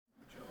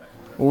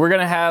We're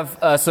going to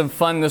have some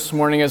fun this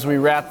morning as we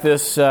wrap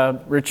this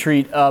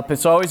retreat up.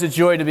 It's always a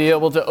joy to be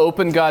able to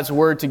open God's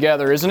Word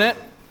together, isn't it?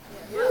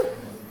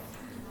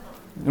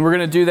 And we're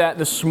going to do that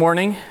this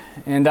morning.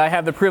 And I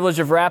have the privilege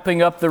of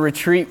wrapping up the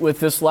retreat with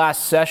this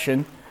last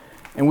session.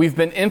 And we've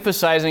been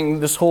emphasizing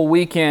this whole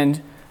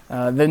weekend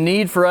the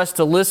need for us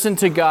to listen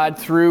to God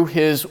through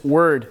His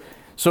Word.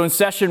 So in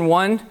session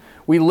 1,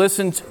 we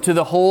listened to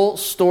the whole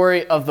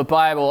story of the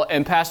Bible,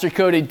 and Pastor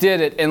Cody did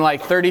it in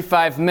like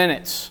 35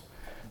 minutes.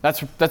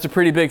 That's a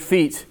pretty big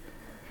feat.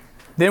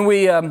 Then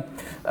we,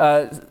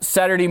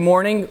 Saturday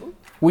morning,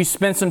 we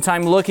spent some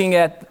time looking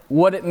at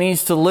what it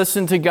means to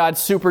listen to God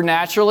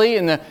supernaturally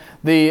and the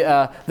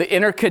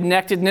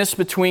interconnectedness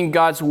between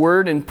God's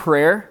Word and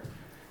prayer.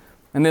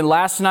 And then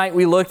last night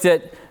we looked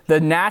at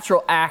the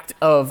natural act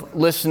of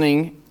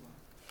listening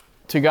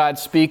to God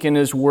speak in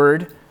His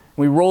Word.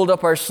 We rolled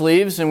up our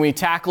sleeves and we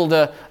tackled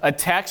a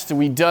text and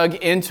we dug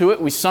into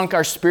it. We sunk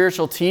our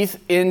spiritual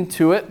teeth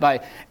into it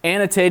by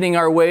annotating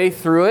our way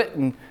through it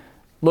and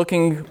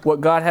looking at what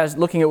God has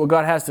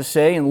to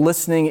say and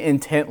listening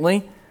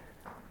intently.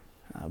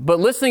 But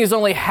listening is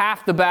only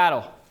half the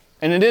battle,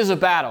 and it is a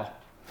battle,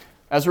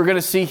 as we're going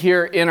to see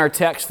here in our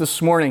text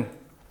this morning.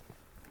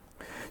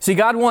 See,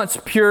 God wants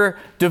pure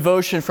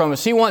devotion from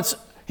us. He wants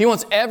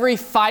every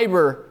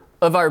fiber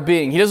of our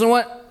being. He doesn't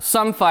want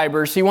some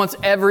fibers. He wants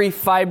every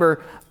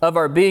fiber of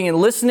our being. And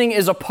listening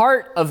is a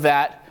part of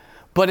that,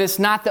 but it's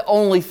not the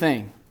only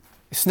thing.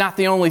 It's not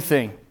the only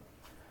thing.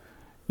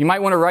 You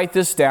might want to write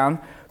this down.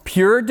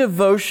 Pure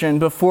devotion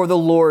before the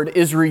Lord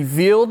is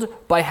revealed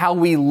by how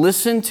we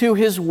listen to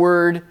His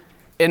Word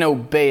and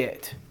obey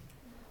it.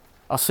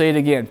 I'll say it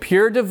again.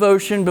 Pure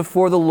devotion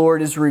before the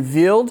Lord is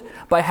revealed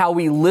by how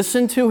we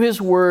listen to His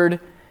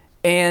Word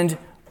and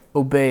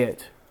obey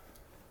it.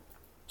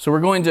 So we're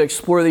going to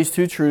explore these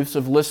two truths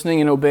of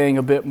listening and obeying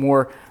a bit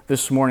more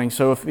this morning.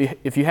 So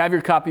if you have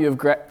your copy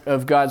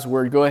of God's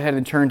Word, go ahead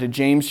and turn to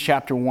James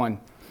chapter 1.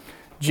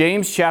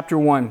 James chapter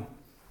 1.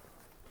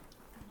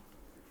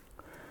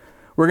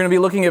 We're going to be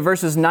looking at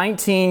verses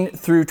 19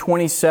 through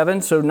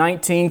 27, so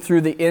 19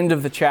 through the end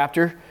of the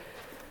chapter.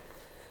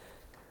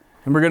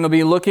 And we're going to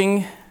be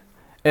looking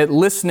at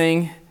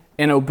listening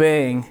and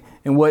obeying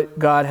and what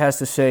God has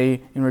to say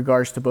in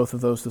regards to both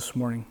of those this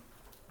morning.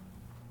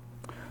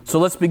 So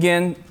let's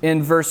begin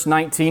in verse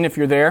 19 if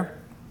you're there.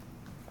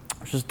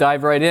 Let's just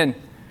dive right in.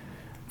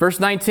 Verse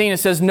 19, it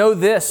says, "Know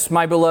this,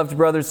 my beloved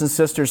brothers and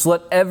sisters,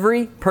 let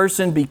every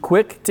person be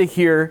quick to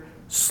hear,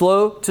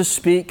 slow to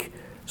speak,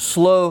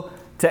 slow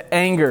to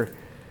anger."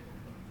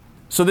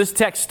 So this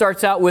text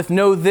starts out with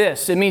know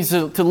this. It means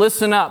to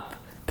listen up,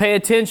 pay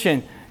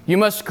attention. You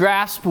must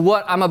grasp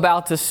what I'm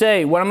about to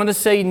say. What I'm going to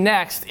say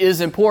next is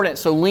important,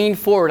 so lean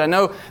forward. I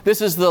know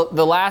this is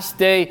the last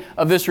day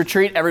of this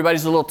retreat.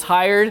 Everybody's a little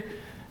tired.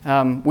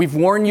 We've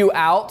worn you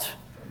out.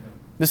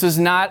 This is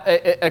not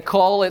a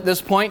call at this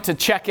point to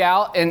check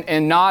out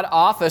and nod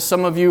off, as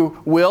some of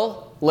you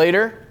will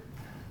later.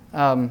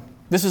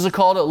 This is a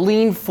call to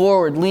lean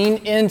forward, lean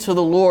into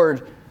the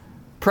Lord,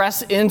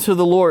 press into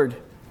the Lord.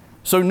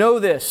 So know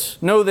this,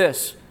 know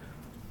this.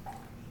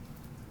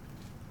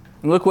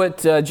 And look what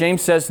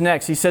James says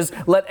next. He says,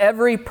 let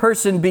every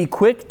person be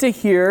quick to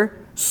hear,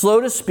 slow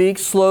to speak,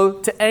 slow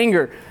to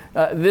anger.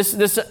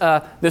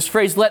 This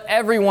phrase, let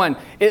everyone,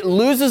 it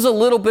loses a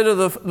little bit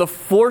of the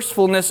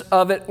forcefulness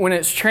of it when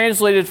it's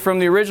translated from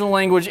the original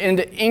language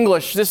into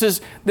English. This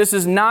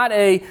is not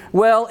a,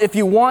 well, if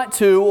you want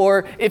to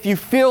or if you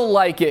feel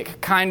like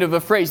it kind of a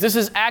phrase. This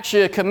is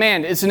actually a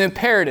command. It's an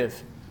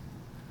imperative.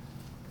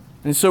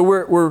 And so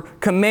we're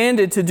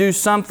commanded to do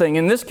something.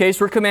 In this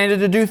case, we're commanded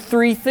to do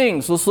 3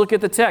 things. Let's look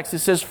at the text. It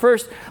says,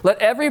 first, let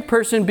every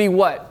person be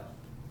what?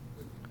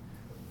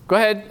 Go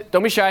ahead.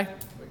 Don't be shy.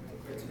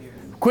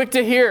 Quick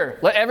to hear.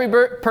 Let every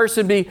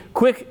person be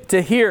quick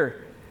to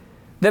hear.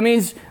 That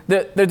means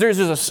that there's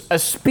a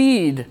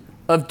speed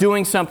of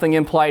doing something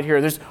implied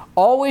here. There's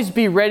always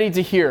be ready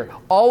to hear.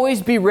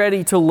 Always be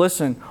ready to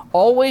listen.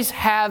 Always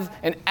have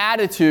an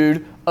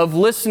attitude of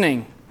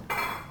listening.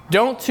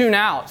 Don't tune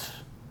out.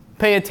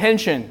 Pay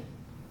attention.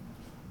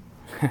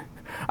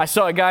 I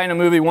saw a guy in a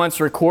movie once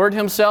record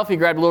himself. He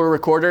grabbed a little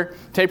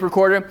tape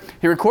recorder.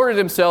 He recorded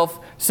himself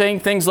saying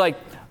things like,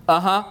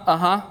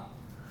 yeah.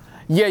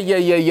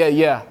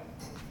 Yeah,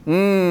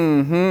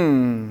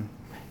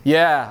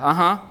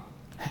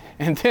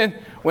 And then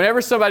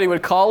whenever somebody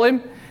would call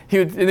him,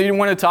 he didn't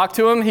want to talk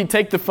to him, he'd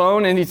take the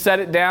phone and he'd set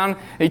it down,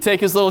 he'd take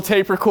his little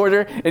tape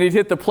recorder and he'd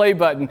hit the play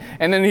button,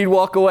 and then he'd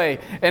walk away.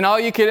 And all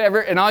you could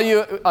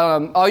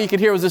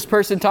hear was this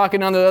person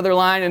talking on the other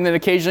line, and then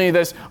occasionally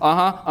this,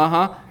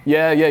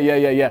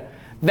 yeah.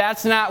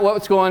 That's not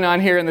what's going on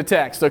here in the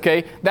text,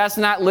 okay? That's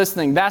not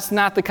listening. That's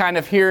not the kind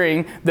of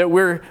hearing that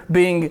we're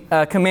being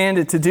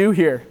commanded to do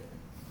here.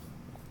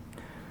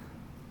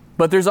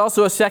 But there's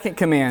also a second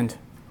command.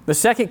 The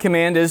second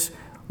command is,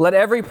 let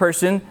every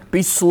person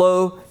be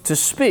slow to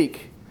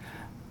speak.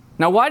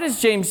 Now, why does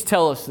James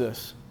tell us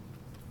this?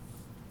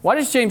 Why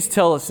does James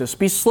tell us this?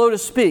 Be slow to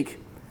speak.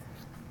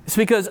 It's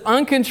because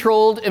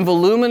uncontrolled and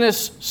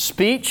voluminous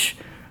speech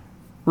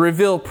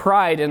reveal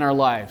pride in our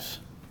lives.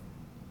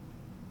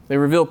 They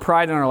reveal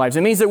pride in our lives.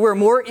 It means that we're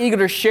more eager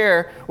to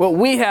share what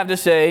we have to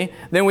say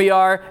than we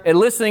are at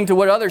listening to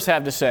what others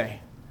have to say.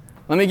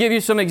 Let me give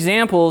you some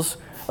examples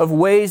of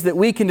ways that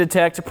we can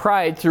detect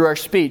pride through our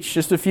speech.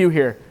 Just a few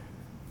here.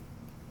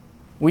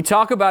 We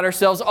talk about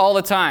ourselves all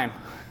the time.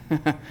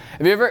 Have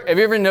you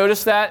ever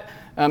noticed that?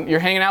 You're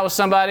hanging out with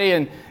somebody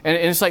and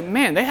it's like,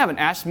 man, they haven't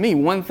asked me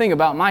one thing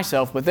about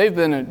myself, but they've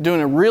been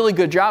doing a really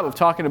good job of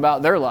talking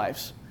about their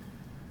lives.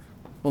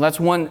 Well, that's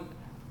one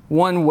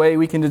way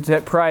we can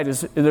detect pride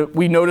is that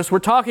we notice we're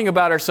talking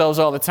about ourselves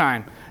all the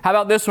time. How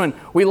about this one?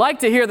 We like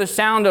to hear the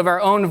sound of our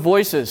own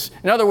voices.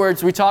 In other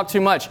words, we talk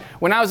too much.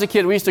 When I was a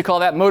kid, we used to call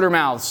that motor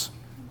mouths.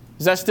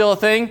 Is that still a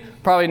thing?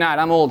 Probably not.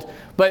 I'm old.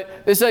 But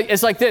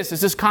it's like this.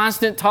 It's this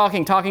constant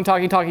talking.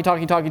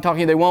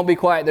 They won't be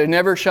quiet. They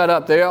never shut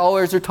up. They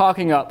always are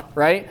talking up,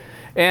 right?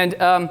 And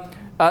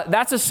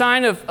that's a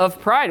sign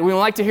of pride. We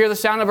like to hear the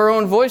sound of our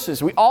own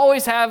voices. We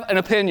always have an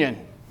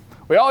opinion.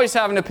 When I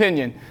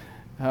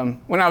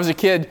was a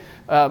kid,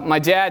 my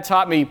dad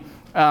taught me,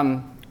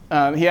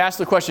 he asked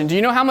the question, do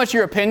you know how much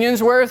your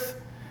opinion's worth?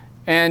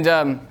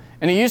 And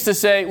we used to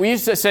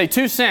say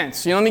 2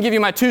 cents. Let me give you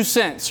my 2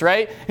 cents,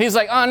 right? He's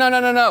like, oh,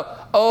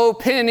 no.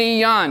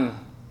 Opinion,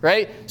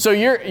 right? So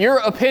your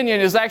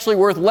opinion is actually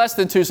worth less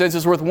than 2 cents.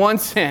 It's worth 1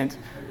 cent.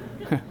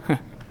 That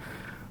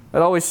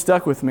always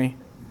stuck with me.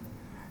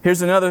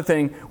 Here's another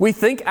thing. We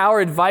think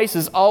our advice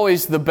is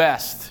always the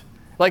best.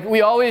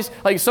 Somebody's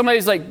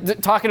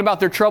talking about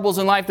their troubles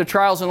in life, their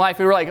trials in life,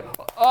 and we're like,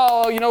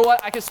 oh, you know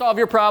what? I can solve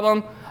your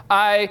problem.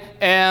 I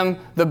am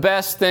the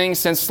best thing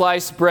since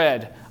sliced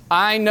bread.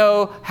 I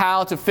know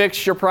how to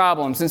fix your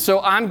problems. And so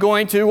I'm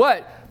going to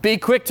what? Be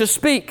quick to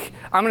speak.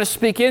 I'm going to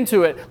speak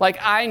into it. Like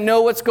I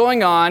know what's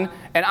going on,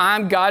 and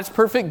I'm God's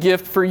perfect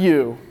gift for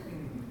you.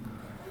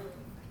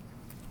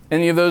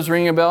 Any of those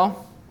ring a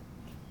bell?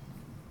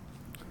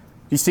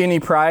 Do you see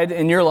any pride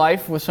in your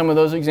life with some of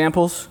those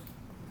examples?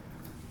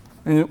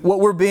 And what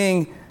we're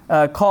being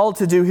called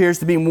to do here is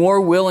to be more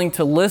willing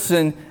to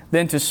listen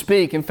than to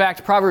speak. In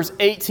fact, Proverbs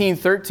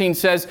 18:13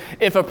 says,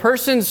 if a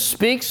person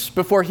speaks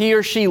before he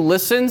or she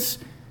listens,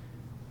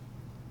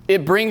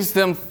 it brings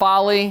them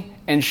folly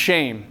and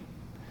shame.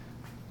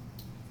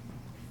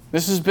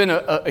 This has been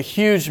a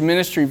huge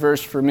ministry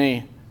verse for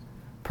me,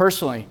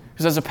 personally.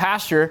 Because as a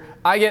pastor,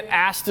 I get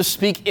asked to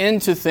speak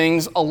into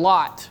things a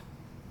lot.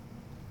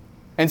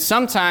 And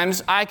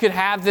sometimes I could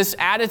have this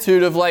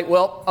attitude of like,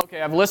 well,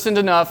 okay, I've listened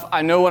enough.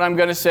 I know what I'm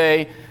going to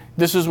say.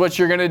 This is what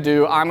you're going to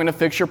do. I'm going to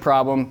fix your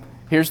problem.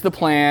 Here's the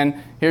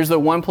plan. Here's the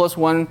 1 +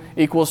 1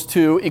 =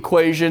 2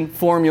 equation,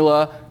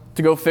 formula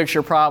to go fix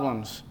your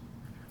problems.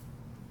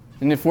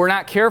 And if we're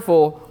not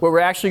careful, what we're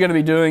actually going to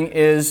be doing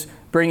is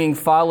bringing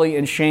folly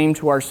and shame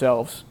to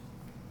ourselves.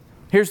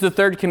 Here's the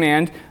third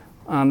command.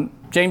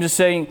 James is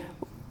saying,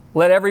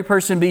 let every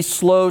person be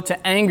slow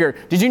to anger.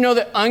 Did you know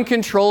that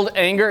uncontrolled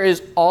anger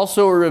is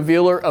also a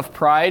revealer of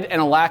pride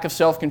and a lack of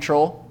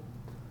self-control?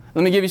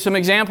 Let me give you some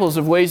examples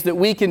of ways that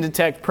we can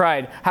detect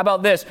pride. How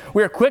about this?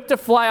 We are quick to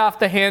fly off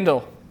the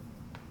handle.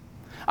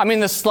 I mean,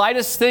 the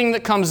slightest thing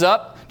that comes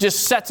up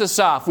just sets us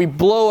off. We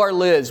blow our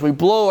lids. We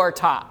blow our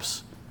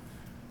tops.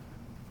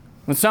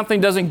 When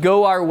something doesn't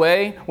go our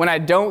way, when I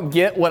don't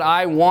get what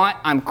I want,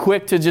 I'm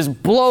quick to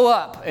just blow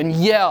up and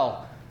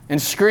yell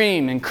and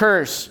scream and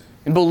curse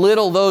and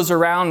belittle those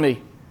around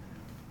me.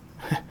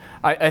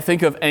 I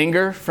think of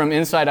Anger from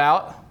Inside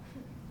Out.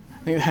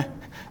 I think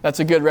that's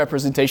a good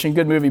representation.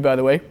 Good movie, by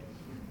the way.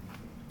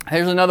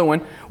 Here's another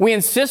one. We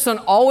insist on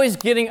always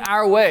getting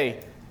our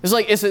way. It's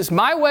like, it's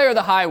my way or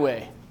the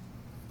highway.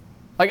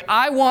 Like,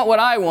 I want what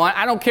I want.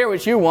 I don't care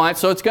what you want,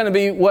 so it's going to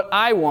be what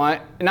I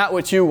want, not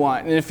what you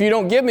want. And if you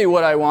don't give me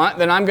what I want,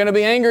 then I'm going to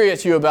be angry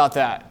at you about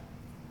that.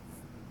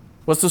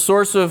 What's the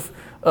source of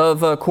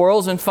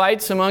quarrels and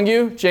fights among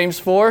you? James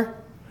 4.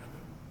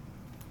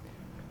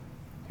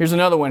 Here's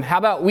another one. How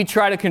about we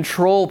try to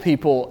control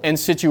people and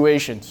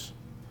situations?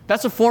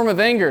 That's a form of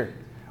anger.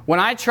 When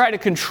I try to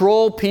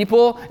control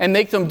people and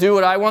make them do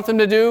what I want them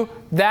to do,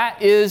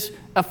 that is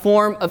a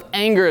form of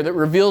anger that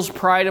reveals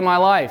pride in my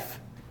life.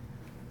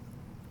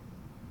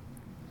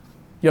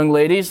 Young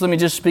ladies, let me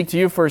just speak to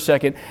you for a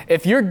second.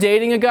 If you're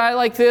dating a guy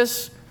like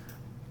this,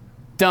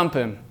 dump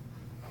him.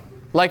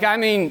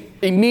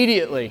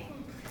 Immediately.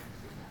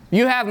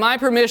 You have my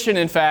permission,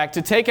 in fact,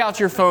 to take out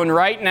your phone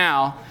right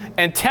now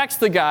and text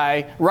the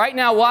guy right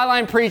now while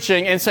I'm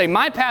preaching and say,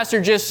 my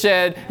pastor just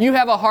said, you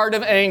have a heart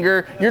of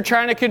anger, you're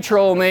trying to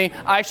control me,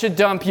 I should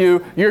dump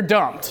you, you're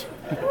dumped.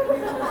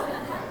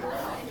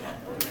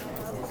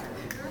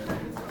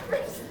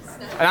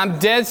 And I'm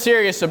dead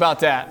serious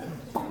about that.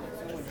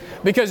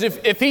 Because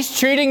if he's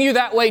treating you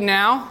that way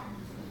now,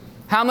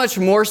 how much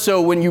more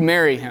so when you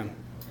marry him?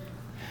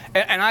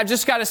 And I've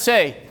just got to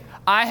say,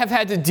 I have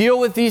had to deal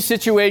with these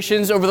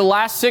situations over the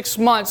last 6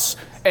 months,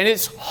 and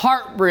it's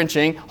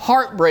heart-wrenching,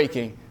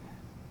 heartbreaking.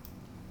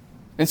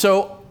 And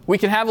so we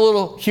can have a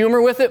little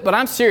humor with it, but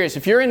I'm serious.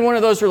 If you're in one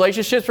of those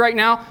relationships right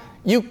now,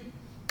 you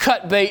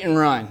cut bait and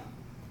run.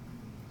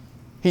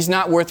 He's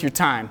not worth your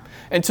time.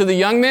 And to the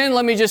young men,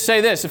 let me just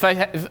say this.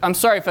 I'm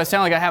sorry if I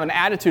sound like I have an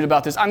attitude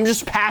about this. I'm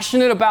just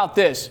passionate about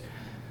this.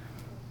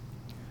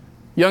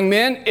 Young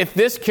men, if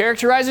this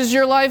characterizes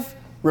your life,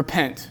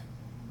 repent.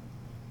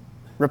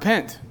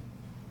 Repent.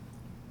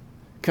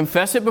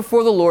 Confess it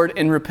before the Lord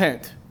and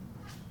repent.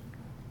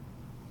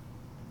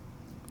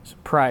 It's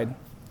pride.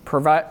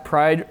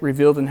 Pride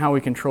revealed in how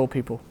we control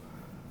people.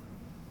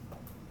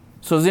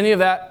 So is any of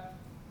that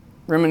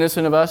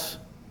reminiscent of us?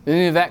 Does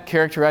any of that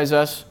characterize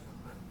us?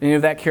 Any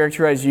of that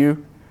characterize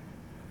you?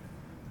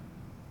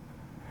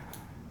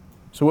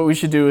 So what we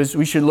should do is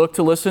we should look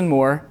to listen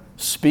more,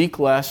 speak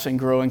less, and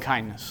grow in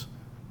kindness.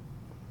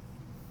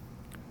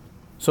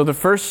 So the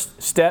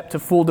first step to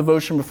full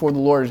devotion before the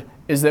Lord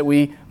is that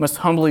we must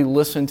humbly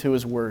listen to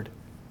His Word.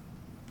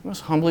 We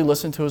must humbly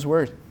listen to His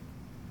Word.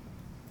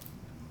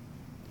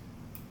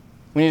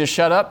 We need to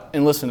shut up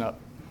and listen up.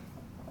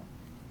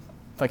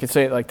 If I could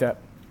say it like that.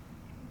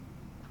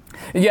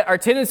 And yet our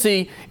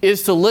tendency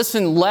is to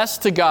listen less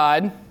to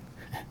God,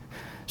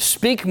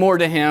 speak more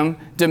to Him,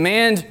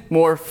 demand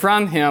more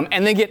from Him,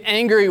 and then get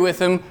angry with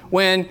Him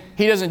when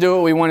He doesn't do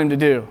what we want Him to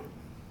do.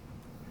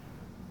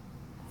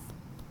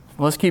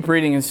 Well, let's keep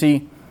reading and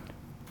see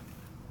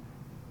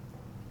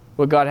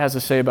what God has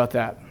to say about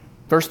that.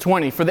 Verse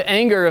 20, for the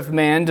anger of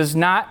man does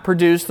not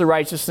produce the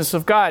righteousness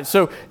of God.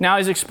 So now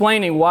he's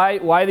explaining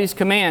why these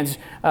commands.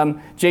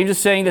 James is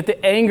saying that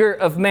the anger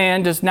of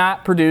man does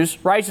not produce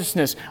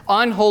righteousness.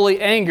 Unholy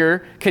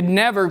anger could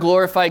never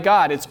glorify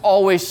God. It's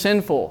always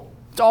sinful.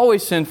 It's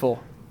always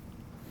sinful.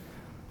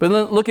 But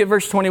look at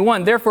verse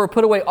 21. Therefore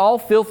put away all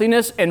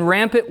filthiness and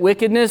rampant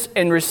wickedness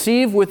and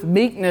receive with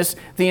meekness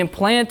the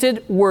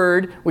implanted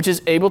word which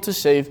is able to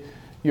save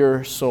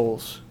your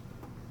souls.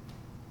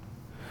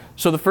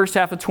 So the first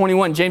half of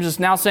 21, James is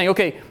now saying,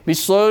 okay, be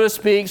slow to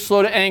speak,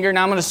 slow to anger.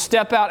 Now I'm going to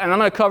step out and I'm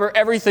going to cover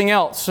everything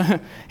else.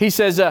 He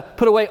says,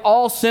 put away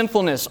all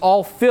sinfulness,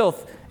 all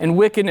filth and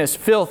wickedness.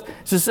 Filth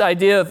is this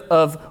idea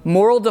of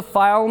moral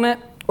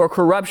defilement or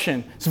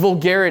corruption. It's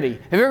vulgarity.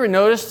 Have you ever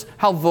noticed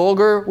how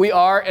vulgar we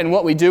are in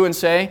what we do and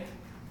say?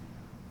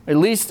 At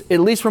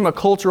least from a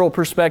cultural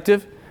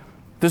perspective.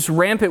 This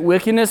rampant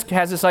wickedness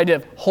has this idea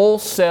of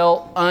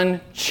wholesale,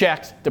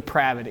 unchecked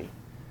depravity.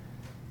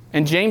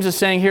 And James is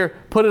saying here,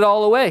 put it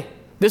all away.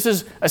 This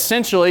is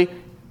essentially a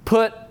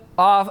put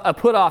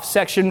off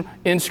section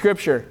in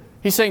Scripture.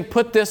 He's saying,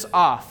 put this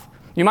off.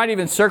 You might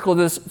even circle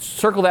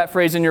that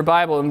phrase in your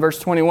Bible in verse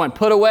 21.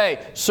 Put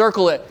away,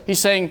 circle it. He's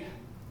saying,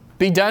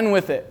 be done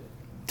with it.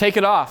 Take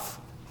it off.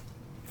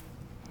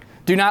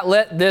 Do not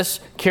let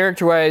this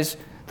characterize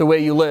the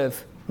way you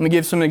live. Let me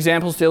give some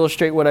examples to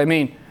illustrate what I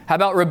mean. How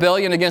about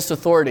rebellion against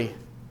authority?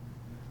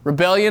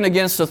 Rebellion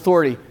against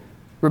authority.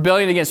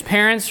 Rebellion against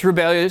parents,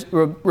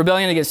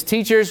 rebellion against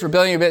teachers,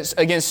 rebellion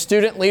against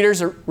student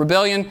leaders, or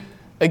rebellion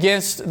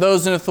against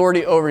those in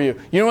authority over you.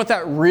 You know what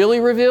that really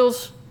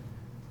reveals?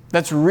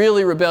 That's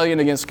really rebellion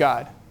against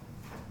God.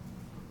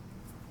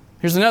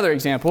 Here's another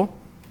example.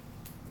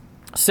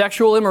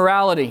 Sexual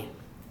immorality.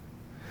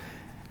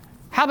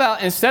 How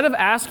about instead of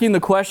asking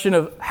the question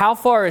of how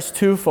far is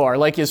too far,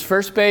 like is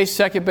first base,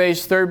 second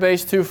base, third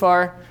base too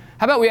far?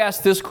 How about we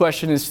ask this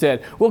question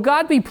instead? Will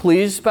God be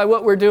pleased by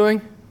what we're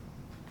doing?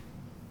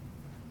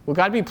 Will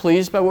God be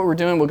pleased by what we're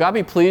doing? Will God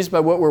be pleased by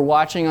what we're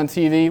watching on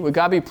TV? Will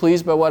God be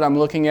pleased by what I'm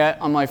looking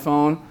at on my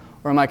phone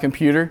or on my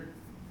computer?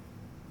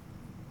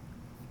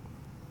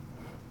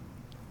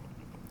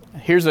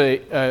 Here's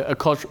a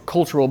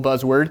cultural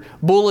buzzword.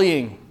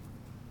 Bullying.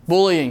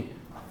 Bullying.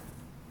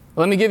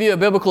 Let me give you a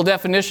biblical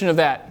definition of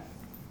that.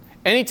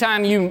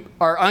 Anytime you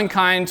are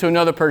unkind to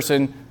another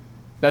person,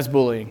 that's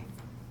bullying.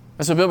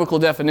 That's a biblical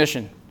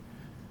definition.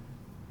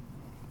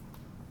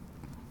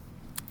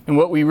 And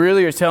what we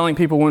really are telling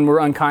people when we're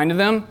unkind to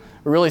them,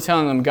 we're really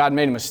telling them God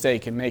made a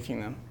mistake in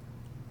making them.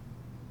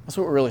 That's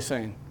what we're really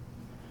saying.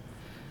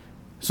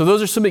 So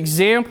those are some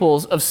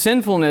examples of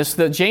sinfulness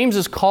that James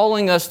is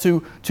calling us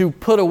to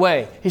put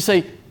away. He's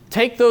saying,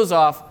 take those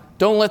off.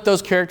 Don't let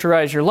those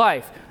characterize your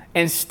life.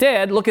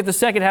 Instead, look at the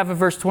second half of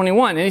verse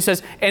 21. And he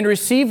says, and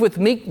receive with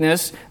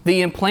meekness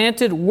the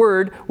implanted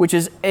word which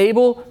is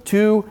able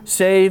to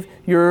save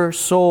your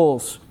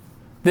souls.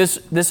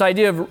 This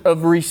idea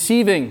of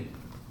receiving.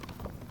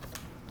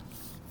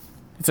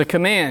 It's a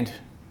command.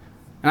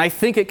 And I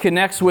think it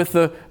connects with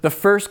the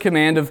first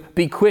command of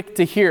be quick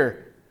to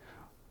hear.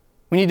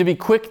 We need to be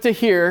quick to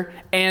hear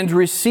and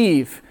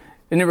receive.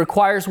 And it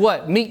requires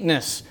what?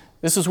 Meekness.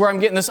 This is where I'm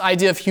getting this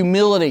idea of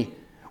humility.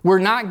 We're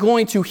not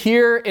going to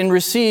hear and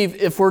receive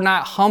if we're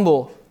not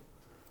humble.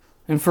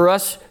 And for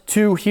us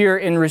to hear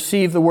and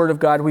receive the Word of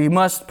God, we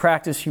must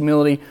practice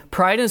humility.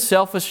 Pride and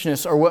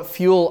selfishness are what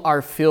fuel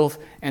our filth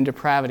and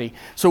depravity.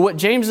 So what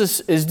James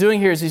is doing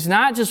here is he's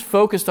not just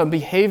focused on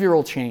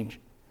behavioral change.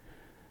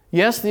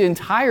 Yes, the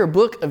entire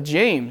book of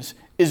James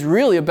is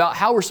really about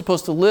how we're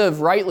supposed to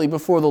live rightly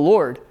before the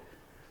Lord.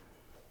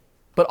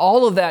 But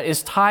all of that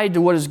is tied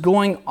to what is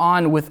going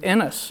on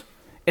within us.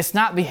 It's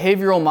not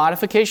behavioral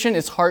modification,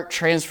 it's heart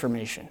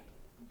transformation.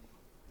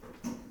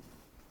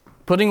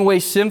 Putting away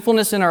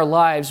sinfulness in our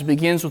lives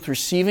begins with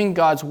receiving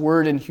God's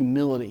word in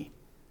humility.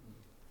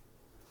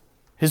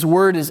 His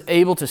word is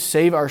able to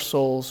save our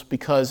souls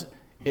because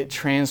it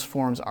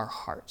transforms our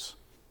hearts.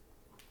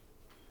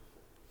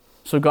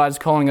 So God's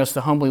calling us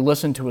to humbly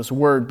listen to His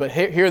word. But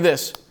hear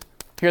this.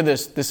 Hear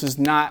this. This is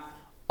not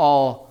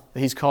all that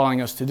He's calling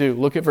us to do.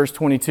 Look at verse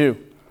 22.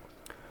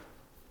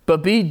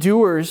 But be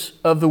doers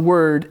of the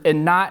word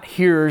and not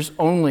hearers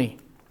only,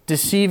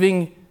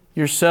 deceiving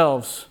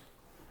yourselves.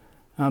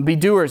 Be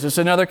doers. It's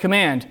another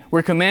command.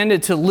 We're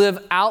commanded to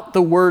live out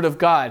the word of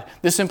God.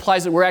 This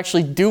implies that we're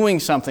actually doing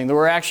something, that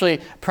we're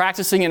actually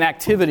practicing an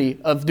activity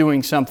of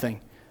doing something.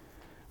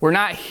 We're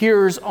not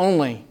hearers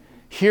only.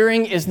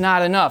 Hearing is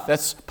not enough.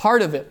 That's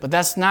part of it, but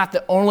that's not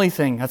the only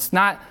thing. That's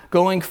not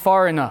going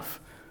far enough.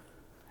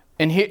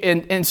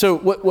 And so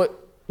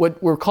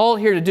what we're called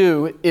here to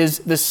do is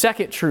the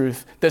second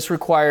truth that's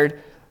required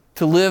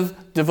to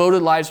live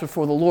devoted lives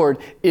before the Lord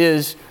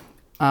is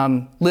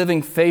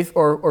obeying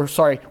faithfully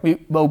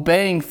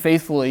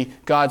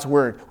God's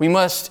word. We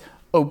must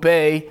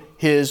obey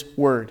His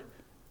word.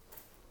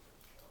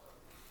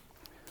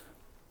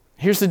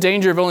 Here's the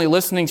danger of only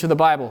listening to the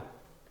Bible.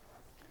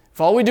 If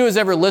all we do is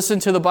ever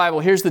listen to the Bible,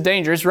 here's the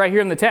danger. It's right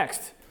here in the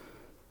text.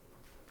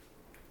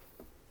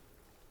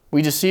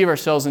 We deceive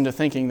ourselves into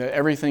thinking that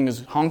everything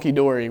is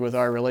honky-dory with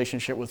our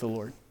relationship with the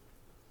Lord.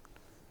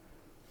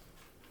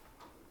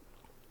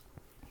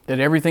 That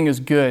everything is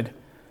good.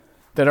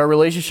 That our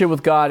relationship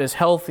with God is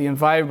healthy and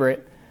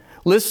vibrant.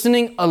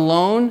 Listening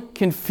alone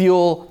can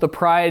fuel the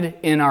pride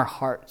in our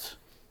hearts.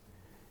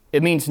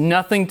 It means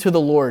nothing to the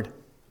Lord.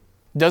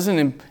 It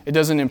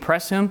doesn't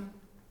impress Him.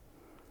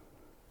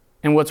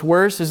 And what's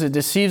worse is it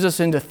deceives us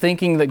into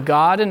thinking that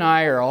God and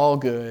I are all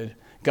good.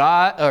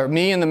 God, or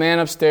me and the man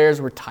upstairs,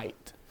 were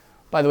tight.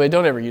 By the way,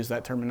 don't ever use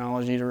that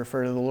terminology to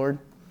refer to the Lord.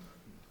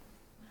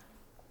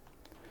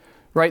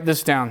 Write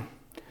this down.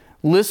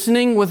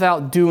 Listening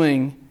without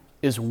doing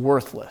is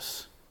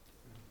worthless.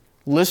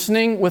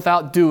 Listening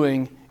without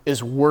doing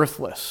is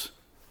worthless.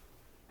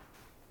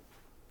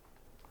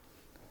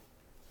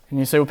 And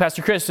you say, well,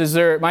 Pastor Chris,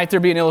 might there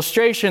be an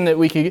illustration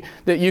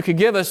that you could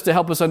give us to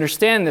help us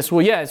understand this?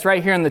 Well, yeah, it's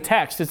right here in the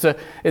text.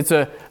 It's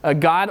a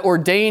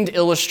God-ordained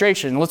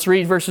illustration. Let's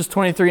read verses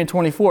 23 and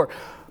 24.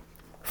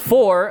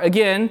 For,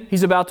 again,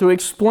 he's about to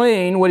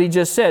explain what he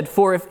just said.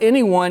 For if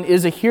anyone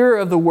is a hearer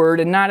of the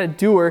word and not a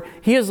doer,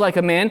 he is like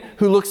a man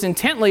who looks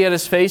intently at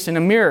his face in a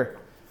mirror.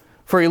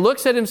 For he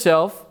looks at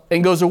himself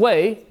and goes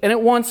away and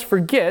at once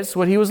forgets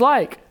what he was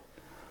like.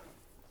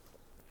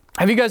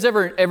 Have you guys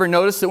ever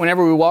noticed that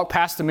whenever we walk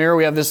past the mirror,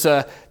 we have this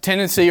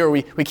tendency, or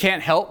we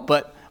can't help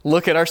but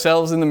look at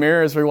ourselves in the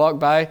mirror as we walk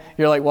by?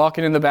 You're like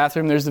walking in the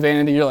bathroom, there's the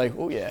vanity, you're like,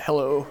 oh yeah,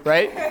 hello,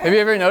 right? Have you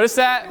ever noticed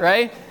that,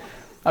 right?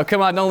 Oh,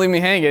 come on, don't leave me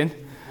hanging.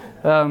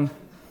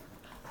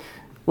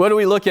 What do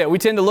we look at? We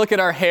tend to look at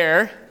our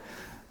hair.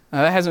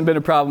 That hasn't been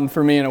a problem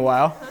for me in a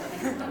while.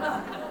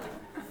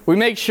 We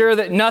make sure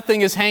that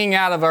nothing is hanging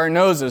out of our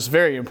noses,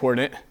 very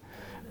important,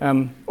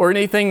 or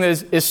anything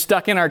that is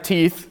stuck in our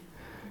teeth.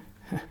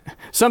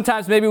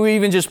 Sometimes maybe we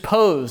even just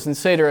pose and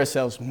say to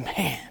ourselves,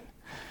 man,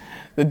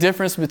 the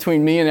difference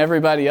between me and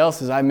everybody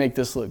else is I make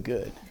this look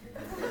good,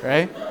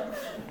 right?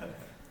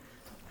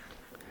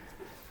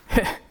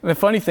 The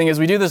funny thing is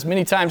we do this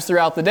many times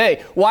throughout the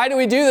day. Why do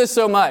we do this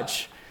so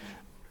much?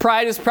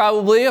 Pride is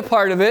probably a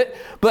part of it,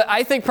 but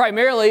I think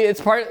primarily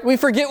we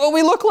forget what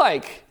we look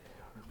like.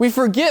 We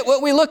forget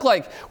what we look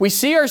like. We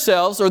see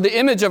ourselves or the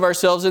image of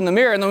ourselves in the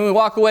mirror, and then we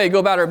walk away and go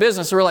about our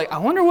business. And we're like, I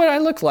wonder what I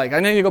look like.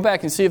 I need to go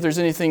back and see if there's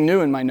anything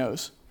new in my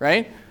nose,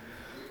 right?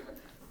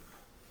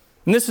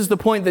 And this is the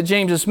point that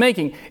James is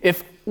making.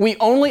 If we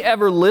only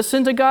ever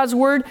listen to God's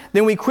word,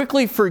 then we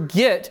quickly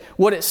forget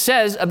what it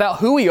says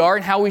about who we are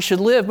and how we should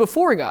live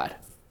before God.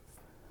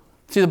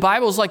 See, the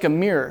Bible is like a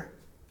mirror.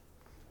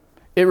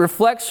 It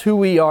reflects who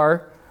we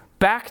are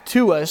back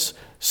to us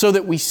so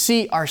that we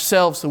see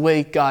ourselves the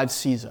way God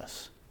sees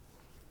us.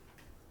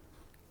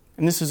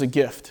 And this is a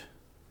gift.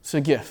 It's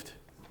a gift.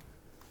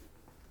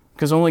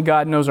 Because only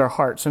God knows our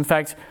hearts. In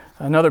fact,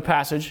 another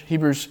passage,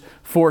 Hebrews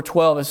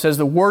 4:12, it says,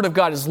 the word of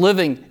God is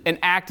living and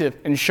active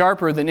and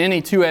sharper than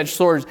any two-edged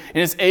sword.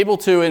 And it's able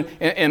to,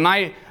 in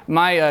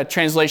my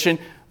translation,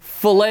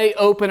 fillet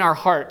open our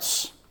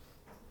hearts.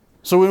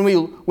 So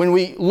when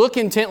we look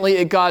intently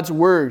at God's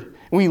word,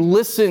 and we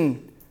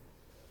listen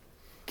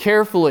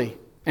carefully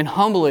and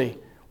humbly,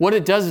 what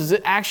it does is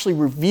it actually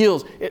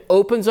reveals, it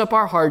opens up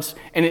our hearts,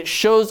 and it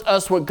shows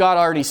us what God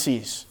already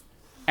sees.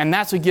 And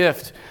that's a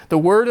gift. The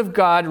Word of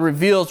God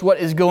reveals what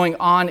is going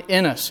on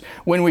in us.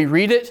 When we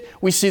read it,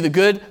 we see the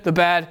good, the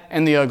bad,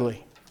 and the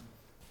ugly.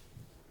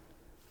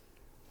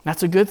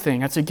 That's a good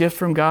thing. That's a gift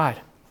from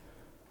God.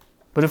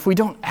 But if we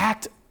don't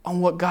act on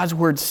what God's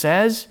Word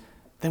says,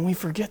 then we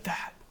forget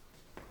that.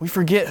 We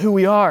forget who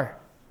we are.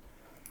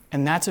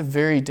 And that's a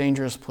very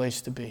dangerous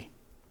place to be,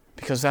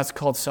 because that's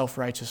called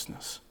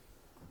self-righteousness.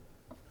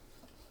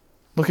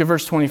 Look at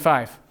verse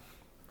 25.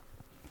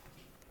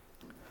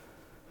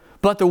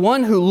 But the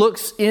one who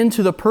looks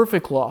into the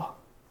perfect law,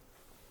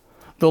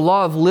 the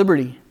law of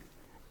liberty,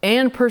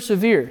 and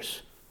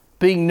perseveres,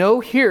 being no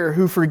hearer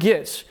who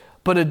forgets,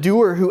 but a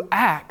doer who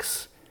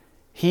acts,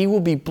 he will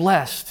be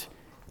blessed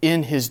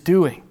in his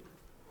doing.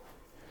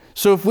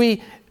 So if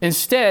we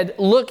instead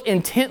look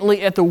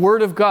intently at the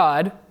Word of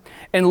God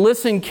and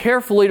listen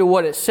carefully to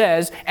what it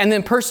says, and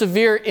then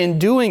persevere in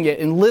doing it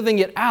and living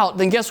it out,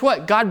 then guess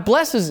what? God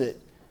blesses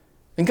it.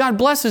 And God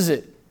blesses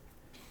it.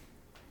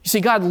 You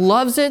see, God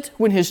loves it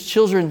when His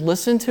children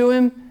listen to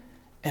Him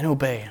and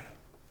obey Him.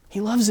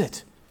 He loves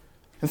it.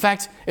 In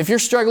fact, if you're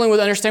struggling with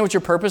understanding what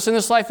your purpose in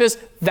this life is,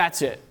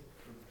 that's it.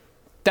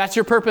 That's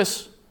your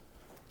purpose.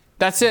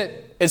 That's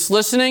it. It's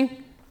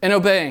listening and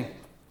obeying.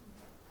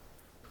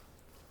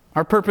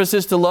 Our purpose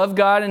is to love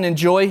God and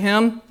enjoy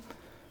Him.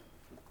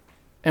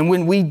 And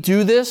when we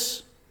do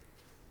this,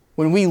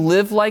 when we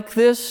live like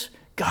this,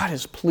 God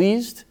is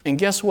pleased. And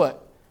guess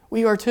what?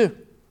 We are too.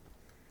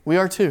 We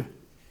are too.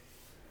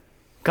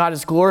 God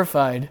is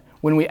glorified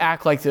when we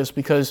act like this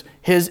because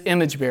His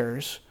image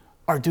bearers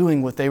are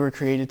doing what they were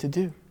created to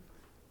do.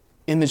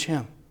 Image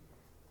Him.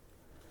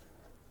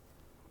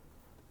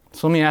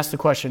 So let me ask the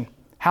question,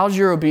 how's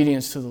your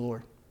obedience to the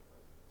Lord?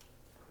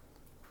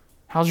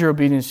 How's your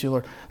obedience to the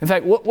Lord? In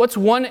fact, what's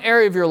one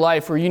area of your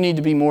life where you need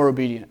to be more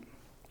obedient?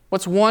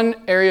 What's one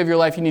area of your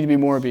life you need to be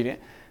more obedient?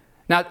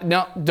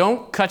 Now,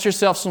 don't cut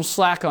yourself some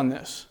slack on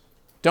this.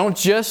 Don't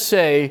just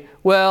say,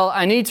 well,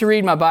 I need to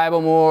read my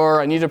Bible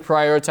more, I need to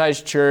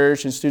prioritize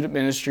church and student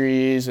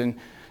ministries and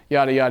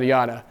yada, yada,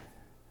 yada.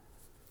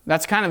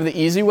 That's kind of the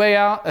easy way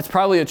out. That's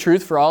probably a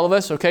truth for all of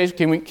us, okay?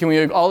 Can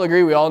we all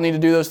agree we all need to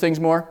do those things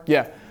more?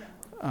 Yeah.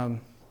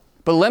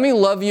 But let me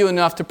love you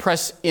enough to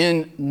press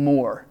in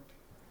more.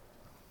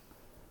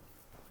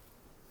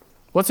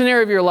 What's an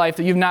area of your life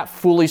that you've not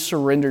fully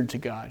surrendered to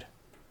God?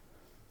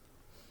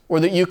 Or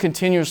that you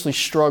continuously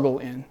struggle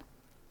in?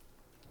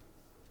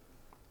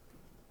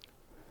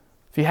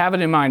 If you have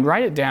it in mind,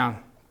 write it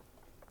down.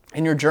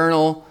 In your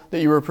journal that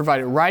you were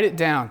provided, write it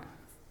down.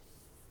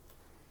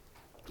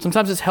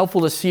 Sometimes it's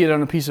helpful to see it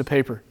on a piece of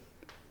paper.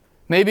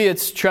 Maybe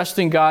it's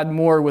trusting God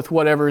more with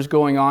whatever is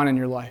going on in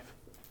your life.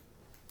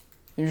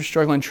 Maybe you're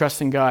struggling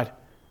trusting God.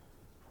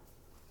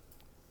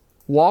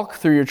 Walk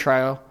through your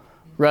trial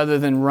rather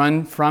than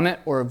run from it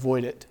or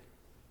avoid it.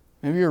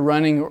 Maybe you're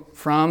running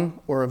from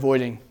or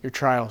avoiding your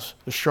trials,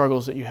 the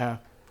struggles that you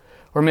have.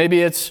 Or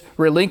maybe it's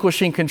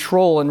relinquishing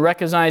control and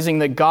recognizing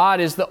that God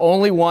is the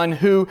only one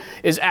who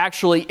is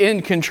actually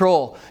in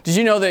control. Did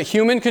you know that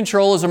human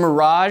control is a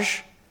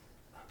mirage?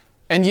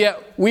 And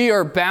yet we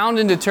are bound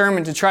and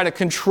determined to try to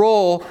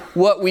control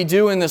what we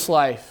do in this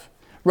life,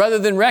 rather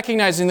than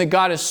recognizing that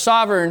God is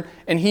sovereign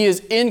and He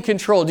is in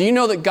control. Do you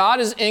know that God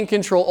is in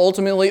control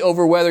ultimately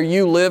over whether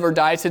you live or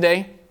die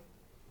today?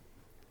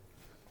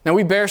 Now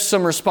we bear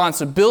some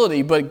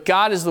responsibility, but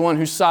God is the one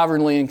who's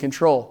sovereignly in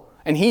control.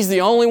 And He's the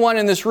only one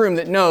in this room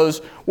that knows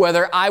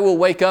whether I will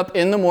wake up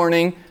in the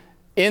morning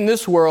in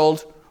this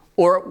world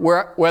or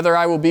whether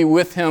I will be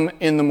with Him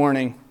in the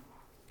morning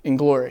in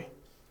glory.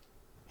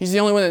 He's the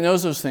only one that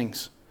knows those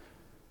things.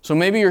 So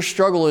maybe your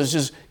struggle is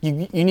just you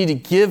need to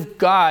give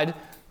God,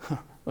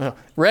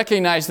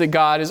 recognize that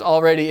God is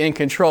already in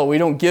control. We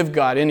don't give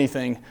God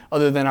anything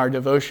other than our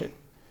devotion.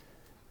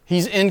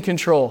 He's in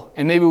control.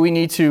 And maybe we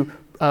need to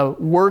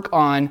work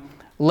on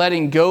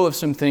letting go of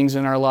some things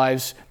in our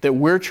lives that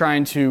we're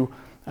trying to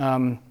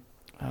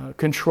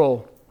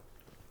control.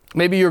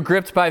 Maybe you're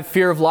gripped by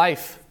fear of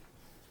life.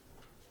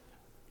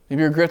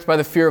 Maybe you're gripped by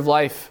the fear of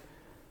life,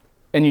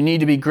 and you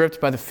need to be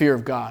gripped by the fear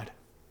of God.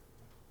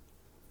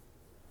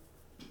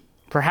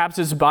 Perhaps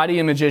it's body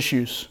image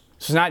issues.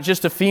 This is not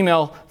just a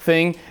female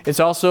thing,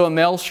 it's also a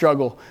male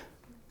struggle.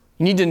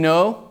 You need to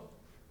know,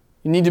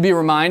 you need to be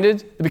reminded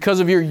that because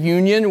of your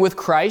union with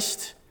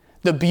Christ,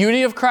 the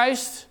beauty of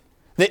Christ,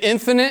 the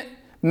infinite,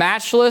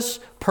 matchless,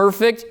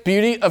 perfect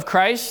beauty of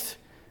Christ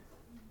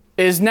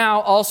is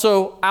now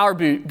also our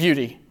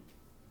beauty.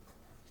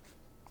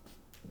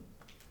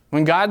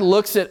 When God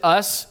looks at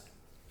us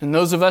and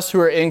those of us who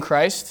are in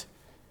Christ,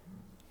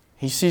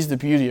 He sees the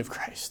beauty of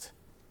Christ.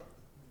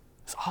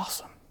 It's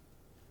awesome.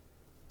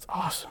 It's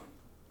awesome.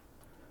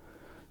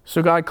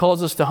 So God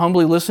calls us to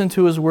humbly listen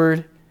to His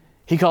Word.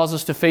 He calls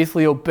us to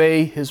faithfully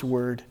obey His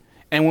Word.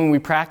 And when we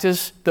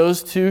practice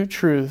those two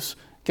truths,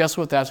 guess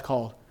what that's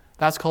called?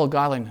 That's called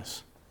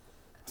godliness.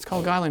 It's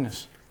called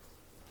godliness.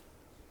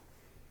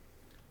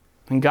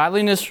 And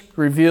godliness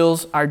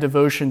reveals our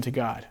devotion to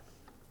God.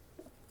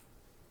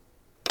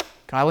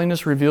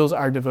 Godliness reveals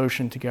our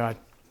devotion to God.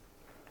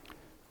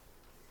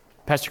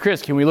 Pastor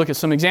Chris, can we look at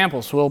some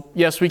examples? Well,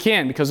 yes, we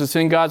can, because it's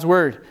in God's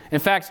Word. In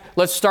fact,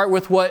 let's start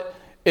with what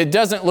it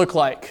doesn't look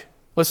like.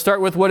 Let's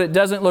start with what it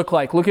doesn't look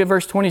like. Look at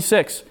verse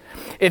 26.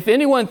 If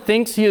anyone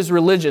thinks he is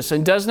religious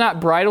and does not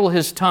bridle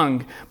his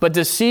tongue, but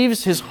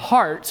deceives his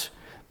heart,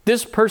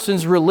 this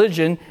person's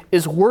religion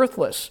is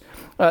worthless.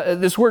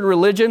 This word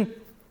religion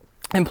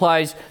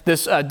implies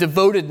this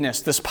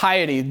devotedness, this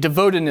piety,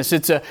 devotedness.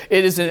 It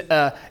is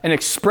an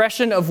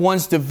expression of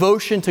one's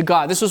devotion to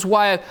God. This is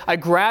why I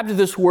grabbed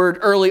this word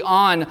early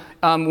on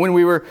when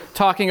we were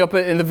talking up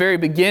in the very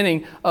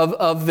beginning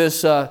of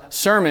this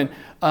sermon.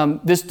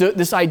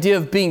 This idea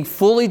of being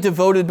fully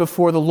devoted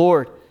before the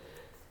Lord.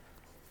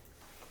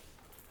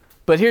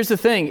 But here's the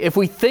thing. If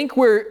we think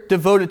we're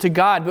devoted to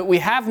God, but we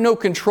have no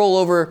control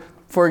over,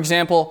 for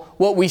example,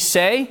 what we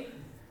say,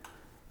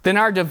 then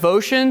our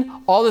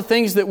devotion, all the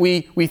things that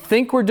we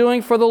think we're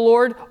doing for the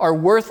Lord, are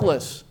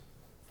worthless.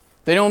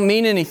 They don't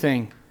mean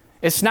anything.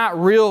 It's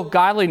not real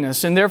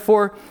godliness, and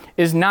therefore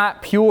is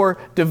not pure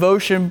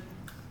devotion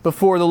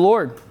before the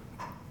Lord.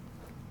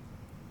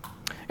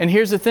 And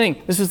here's the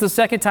thing. This is the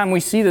second time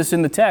we see this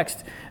in the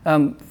text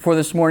for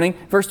this morning.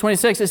 Verse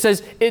 26, it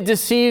says, it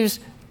deceives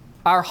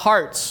our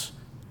hearts.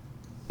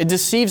 It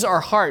deceives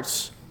our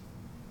hearts.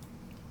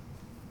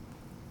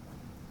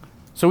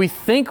 So we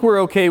think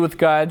we're okay with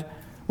God.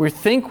 We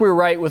think we're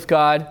right with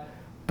God,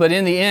 but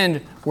in the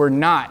end, we're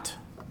not.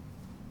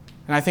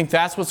 And I think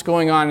that's what's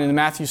going on in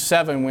Matthew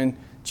 7 when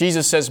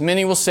Jesus says,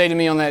 many will say to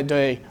me on that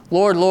day,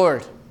 Lord,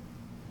 Lord.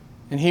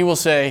 And he will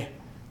say,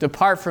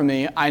 depart from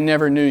me, I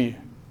never knew you.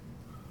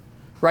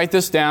 Write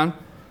this down.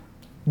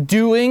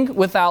 Doing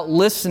without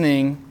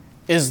listening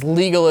is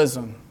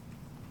legalism.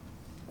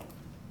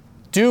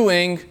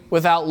 Doing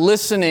without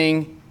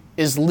listening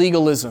is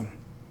legalism.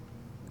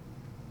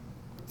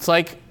 It's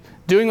like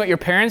doing what your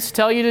parents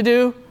tell you to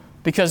do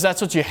because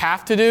that's what you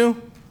have to do,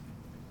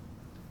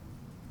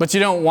 but you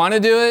don't want to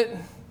do it,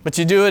 but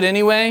you do it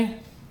anyway.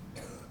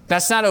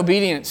 That's not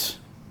obedience.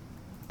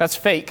 That's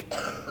fake.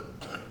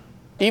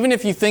 Even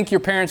if you think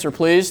your parents are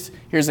pleased,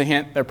 here's a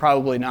hint, they're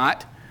probably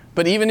not.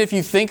 But even if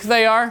you think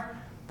they are,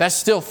 that's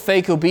still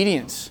fake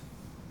obedience.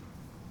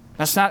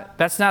 That's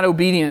not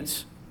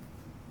obedience.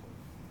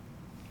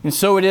 And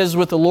so it is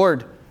with the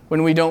Lord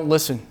when we don't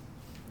listen.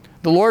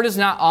 The Lord is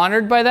not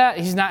honored by that.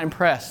 He's not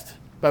impressed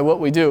by what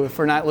we do if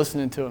we're not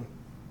listening to Him.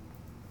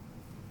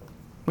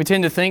 We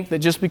tend to think that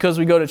just because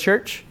we go to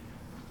church,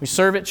 we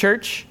serve at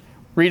church,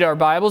 read our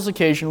Bibles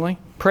occasionally,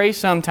 pray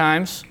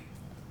sometimes,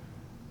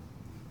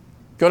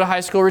 go to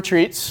high school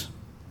retreats,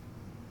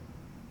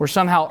 we're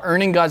somehow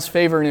earning God's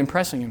favor and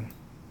impressing Him.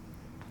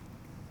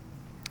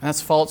 And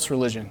that's false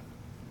religion.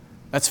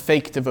 That's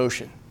fake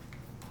devotion.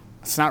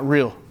 It's not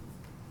real.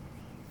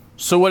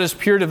 So what does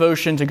pure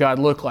devotion to God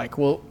look like?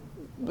 Well,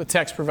 the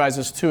text provides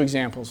us two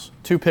examples,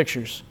 two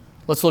pictures.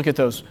 Let's look at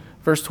those.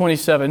 Verse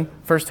 27,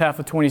 first half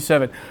of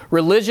 27.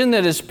 Religion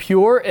that is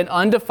pure and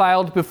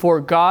undefiled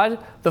before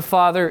God the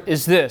Father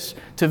is this,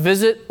 to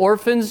visit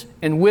orphans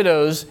and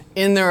widows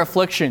in their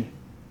affliction.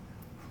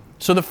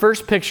 So the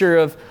first picture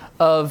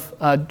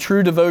of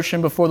true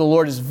devotion before the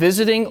Lord is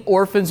visiting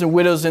orphans and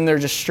widows in their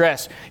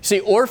distress. You see,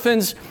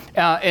 orphans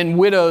and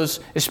widows,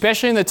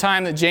 especially in the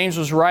time that James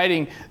was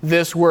writing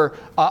this, were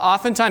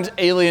oftentimes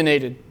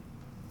alienated.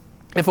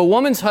 If a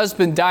woman's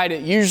husband died,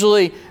 it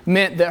usually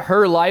meant that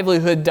her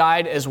livelihood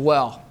died as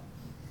well.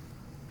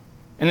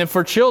 And then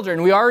for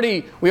children, we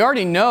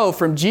already know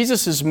from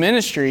Jesus'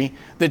 ministry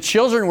that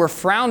children were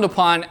frowned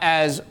upon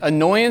as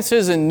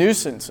annoyances and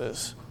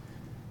nuisances.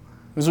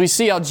 As we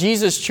see how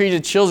Jesus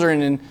treated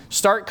children in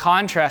stark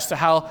contrast to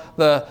how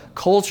the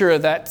culture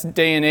of that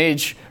day and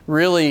age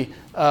really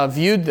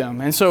viewed them.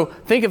 And so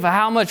think of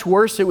how much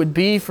worse it would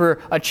be for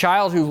a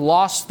child who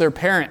lost their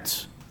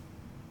parents.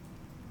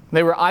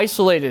 They were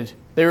isolated.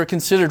 They were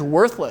considered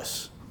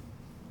worthless.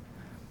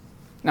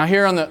 Now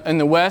here in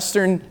the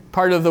western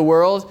part of the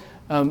world,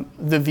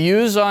 the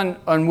views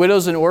on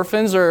widows and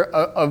orphans are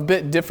a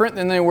bit different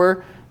than they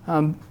were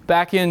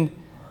back in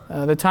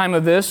the time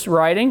of this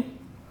writing.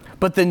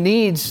 But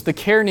the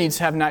care needs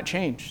have not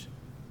changed.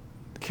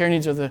 The care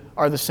needs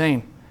are the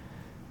same.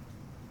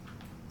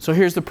 So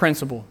here's the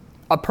principle.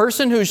 A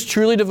person who's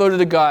truly devoted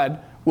to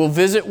God will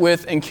visit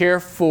with and care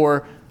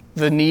for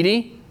the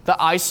needy, the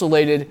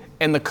isolated,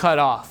 and the cut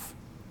off.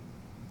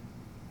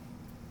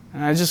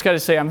 And I just got to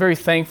say, I'm very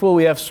thankful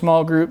we have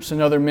small groups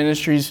and other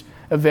ministries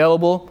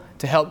available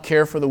to help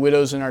care for the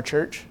widows in our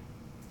church.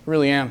 I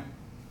really am.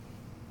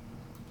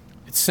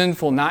 It's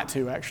sinful not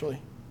to,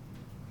 actually.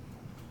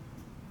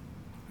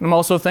 I'm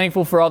also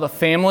thankful for all the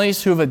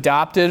families who have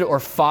adopted or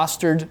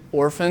fostered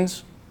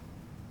orphans.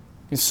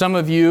 And some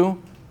of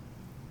you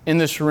in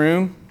this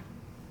room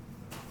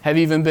have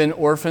even been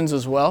orphans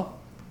as well.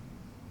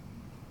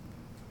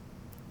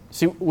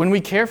 See, when we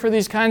care for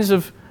these kinds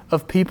of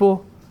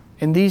people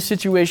in these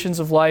situations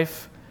of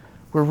life,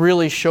 we're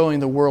really showing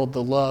the world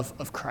the love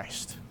of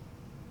Christ.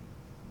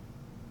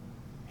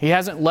 He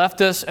hasn't left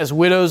us as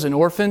widows and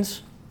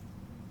orphans.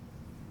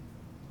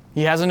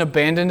 He hasn't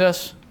abandoned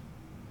us.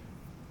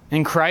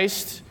 In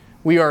Christ,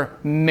 we are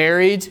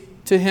married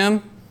to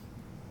Him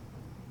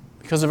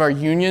because of our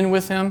union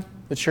with Him.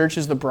 The church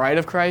is the bride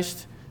of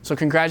Christ. So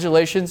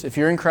congratulations, if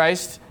you're in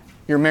Christ,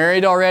 you're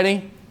married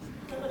already.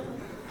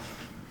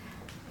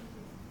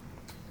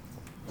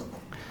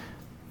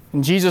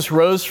 And Jesus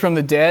rose from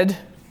the dead,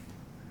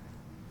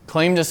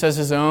 claimed us as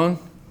His own,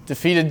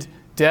 defeated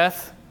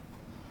death,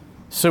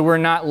 so we're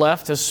not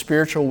left as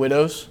spiritual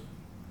widows.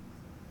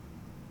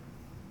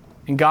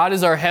 And God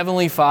is our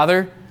Heavenly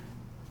Father,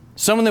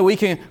 someone that we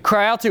can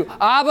cry out to,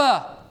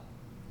 Abba,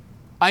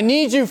 I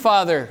need you,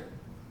 Father.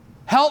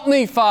 Help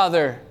me,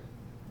 Father.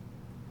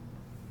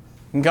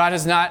 And God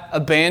has not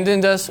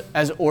abandoned us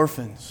as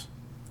orphans.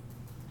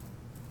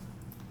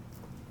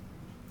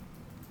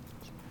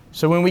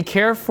 So when we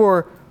care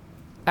for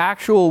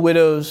actual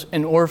widows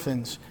and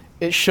orphans,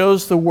 it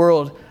shows the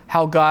world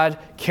how God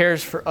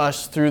cares for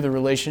us through the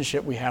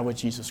relationship we have with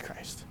Jesus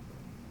Christ.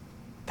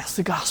 That's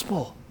the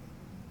gospel.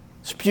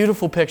 It's a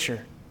beautiful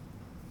picture.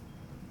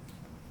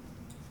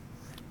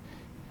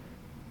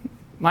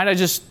 Might I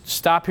just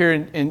stop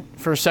here and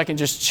for a second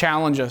just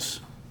challenge us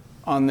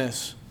on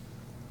this?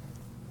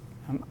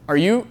 Are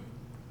you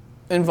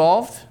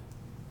involved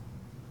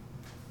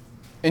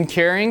in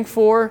caring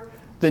for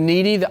the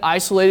needy, the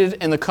isolated,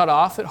 and the cut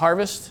off at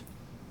Harvest?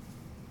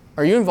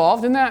 Are you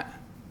involved in that?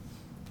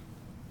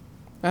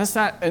 That's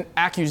not an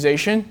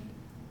accusation.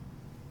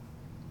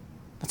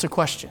 That's a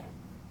question.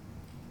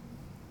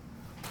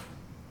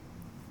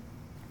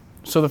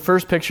 So the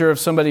first picture of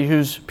somebody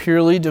who's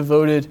purely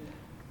devoted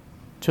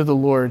to the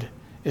Lord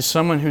is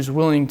someone who's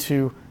willing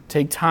to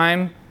take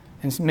time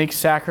and make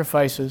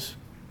sacrifices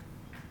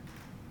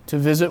to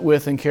visit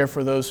with and care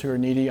for those who are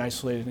needy,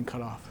 isolated, and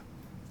cut off.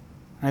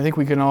 And I think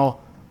we can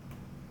all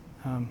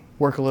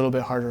work a little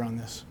bit harder on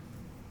this.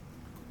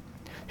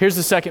 Here's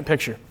the second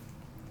picture.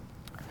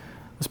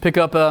 Let's pick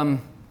up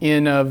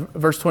in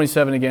verse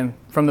 27 again,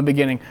 from the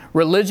beginning.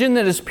 Religion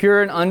that is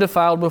pure and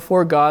undefiled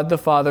before God the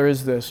Father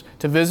is this: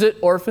 to visit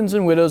orphans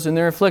and widows in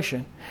their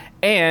affliction.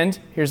 And,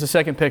 here's the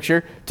second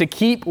picture, to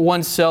keep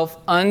oneself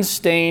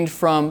unstained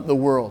from the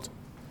world.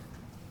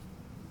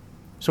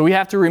 So we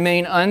have to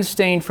remain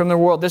unstained from the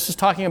world. This is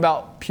talking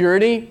about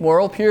purity,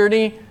 moral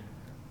purity.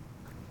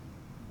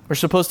 We're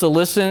supposed to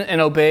listen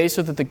and obey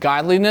so that the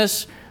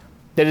godliness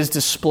that is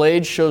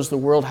displayed shows the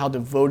world how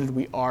devoted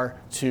we are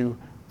to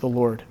the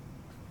Lord.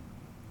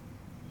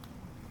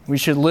 We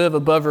should live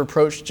above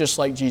reproach just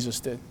like Jesus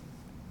did.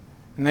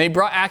 And they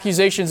brought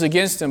accusations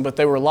against him, but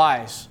they were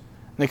lies.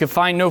 They could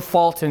find no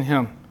fault in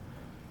him.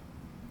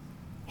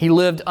 He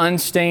lived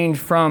unstained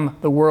from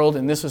the world,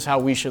 and this is how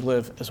we should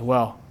live as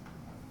well.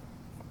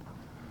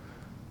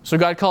 So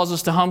God calls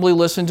us to humbly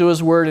listen to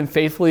His word and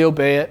faithfully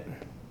obey it.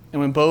 And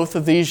when both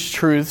of these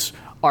truths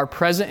are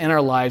present in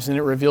our lives, then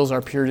it reveals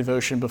our pure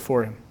devotion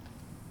before Him.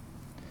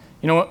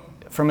 You know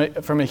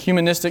what? From a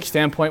humanistic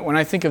standpoint, when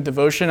I think of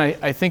devotion,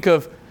 I think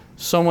of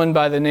someone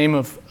by the name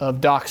of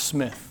Doc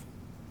Smith.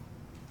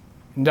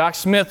 And Doc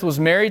Smith was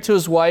married to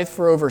his wife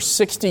for over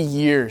 60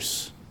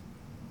 years.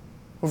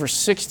 Over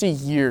 60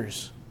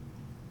 years.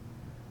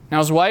 Now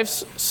his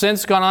wife's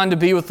since gone on to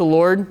be with the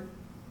Lord.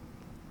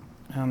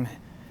 And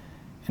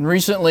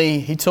recently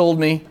he told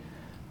me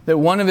that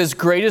one of his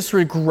greatest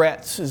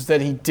regrets is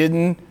that he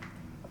didn't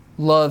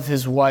love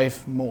his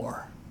wife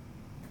more.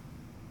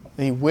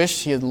 That he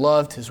wished he had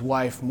loved his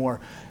wife more.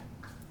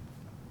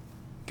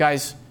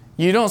 Guys,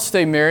 you don't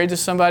stay married to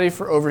somebody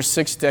for over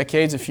 6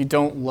 decades if you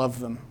don't love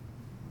them.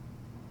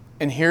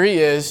 And here he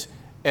is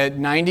at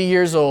 90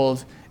 years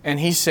old, and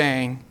he's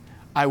saying,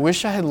 I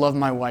wish I had loved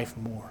my wife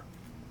more.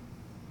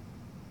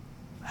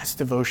 That's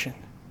devotion.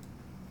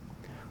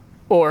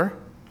 Or,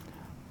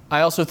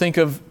 I also think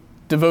of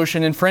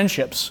devotion in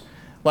friendships,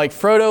 like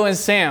Frodo and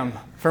Sam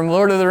from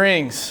Lord of the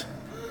Rings.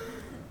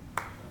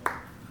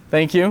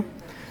 Thank you.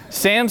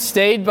 Sam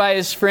stayed by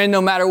his friend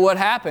no matter what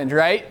happened,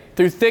 right?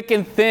 Through thick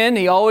and thin,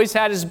 he always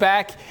had his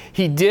back.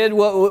 He did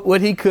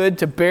what he could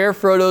to bear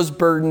Frodo's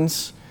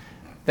burdens.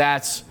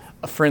 That's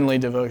a friendly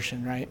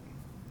devotion, right?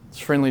 It's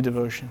friendly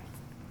devotion.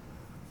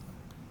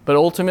 But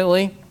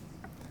ultimately,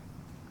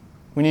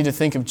 we need to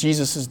think of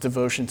Jesus'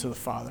 devotion to the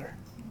Father.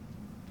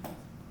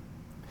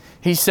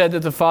 He said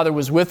that the Father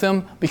was with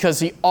him because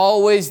he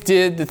always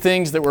did the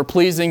things that were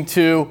pleasing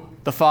to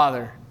the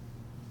Father.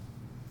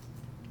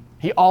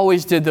 He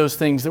always did those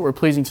things that were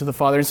pleasing to the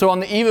Father. And so on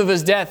the eve of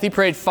his death, he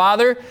prayed,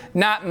 Father,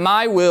 not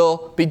my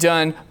will be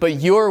done, but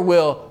your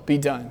will be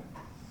done.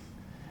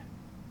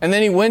 And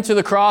then he went to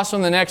the cross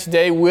on the next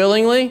day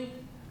willingly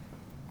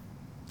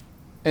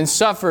and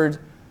suffered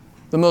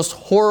the most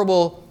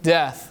horrible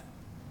death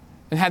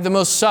and had the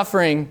most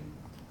suffering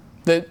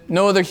that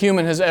no other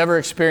human has ever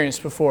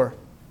experienced before.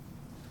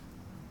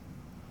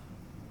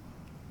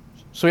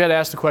 So we had to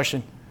ask the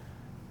question,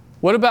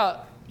 what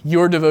about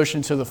your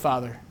devotion to the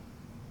Father?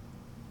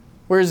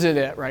 Where is it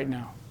at right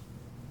now?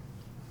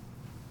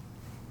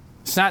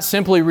 It's not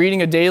simply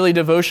reading a daily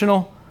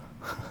devotional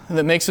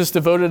that makes us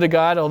devoted to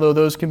God, although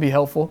those can be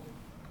helpful.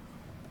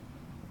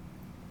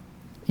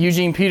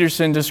 Eugene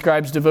Peterson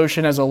describes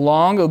devotion as a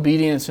long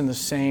obedience in the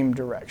same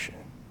direction.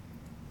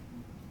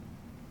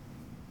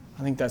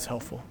 I think that's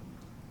helpful.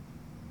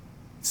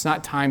 It's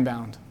not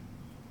time-bound.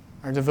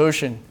 Our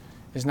devotion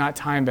is not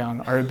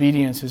time-bound. Our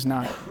obedience is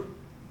not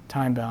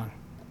time-bound.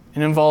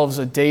 It involves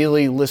a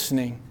daily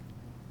listening,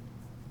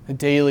 a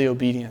daily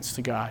obedience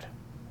to God.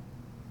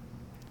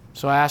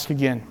 So I ask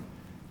again,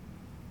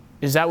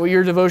 is that what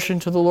your devotion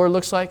to the Lord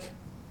looks like?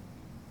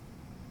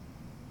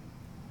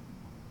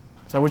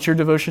 Is that what your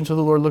devotion to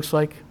the Lord looks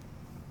like?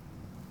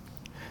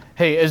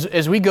 Hey,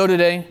 as we go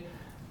today,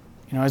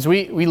 as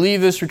we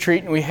leave this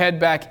retreat and we head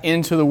back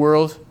into the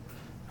world,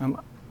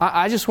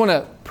 I just want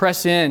to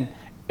press in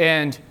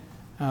and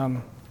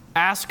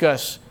ask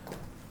us,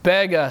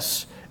 beg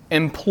us,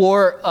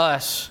 implore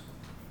us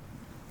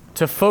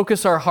to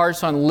focus our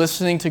hearts on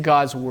listening to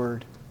God's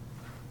Word.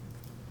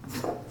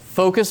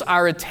 Focus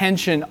our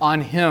attention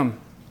on Him.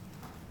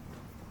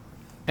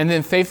 And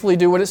then faithfully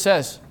do what it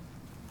says,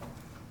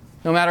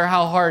 no matter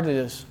how hard it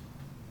is.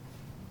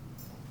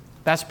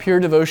 That's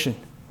pure devotion.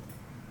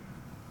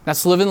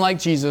 That's living like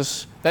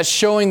Jesus. That's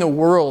showing the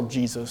world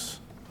Jesus.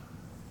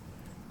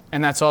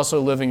 And that's also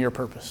living your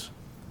purpose.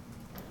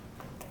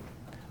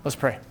 Let's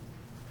pray.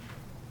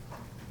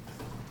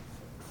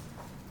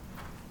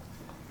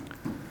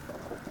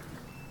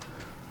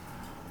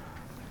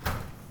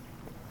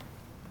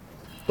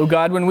 Oh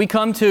God, when we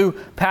come to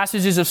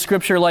passages of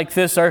Scripture like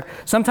this,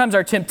 sometimes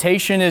our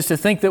temptation is to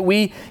think that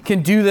we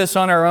can do this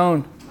on our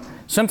own.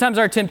 Sometimes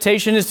our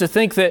temptation is to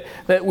think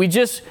that we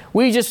just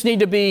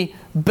need to be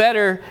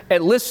better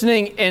at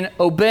listening and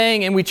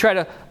obeying, and we try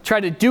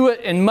to do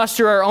it and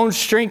muster our own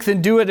strength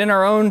and do it in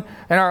our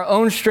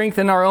own strength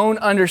and our own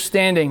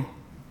understanding.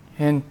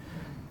 And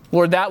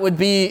Lord, that would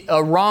be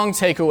a wrong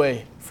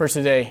takeaway for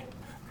today.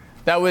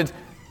 That would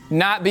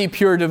not be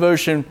pure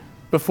devotion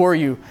before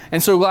you.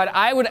 And so, God,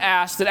 I would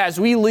ask that as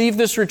we leave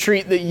this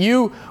retreat, that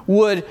you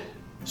would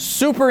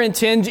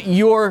superintend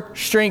your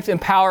strength and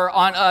power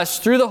on us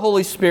through the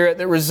Holy Spirit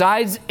that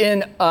resides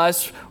in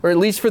us, or at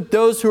least for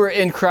those who are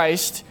in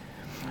Christ,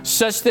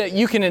 such that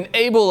you can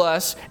enable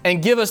us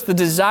and give us the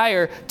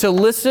desire to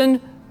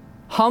listen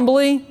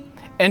humbly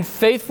and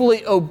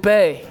faithfully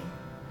obey.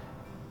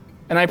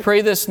 And I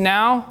pray this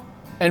now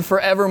and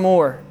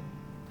forevermore.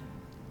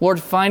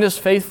 Lord, find us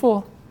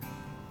faithful.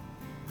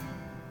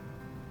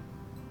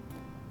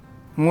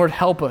 And Lord,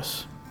 help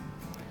us.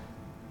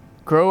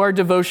 Grow our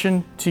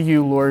devotion to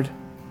you, Lord.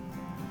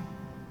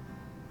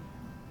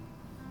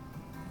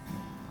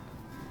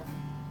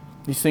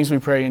 These things we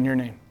pray in your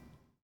name.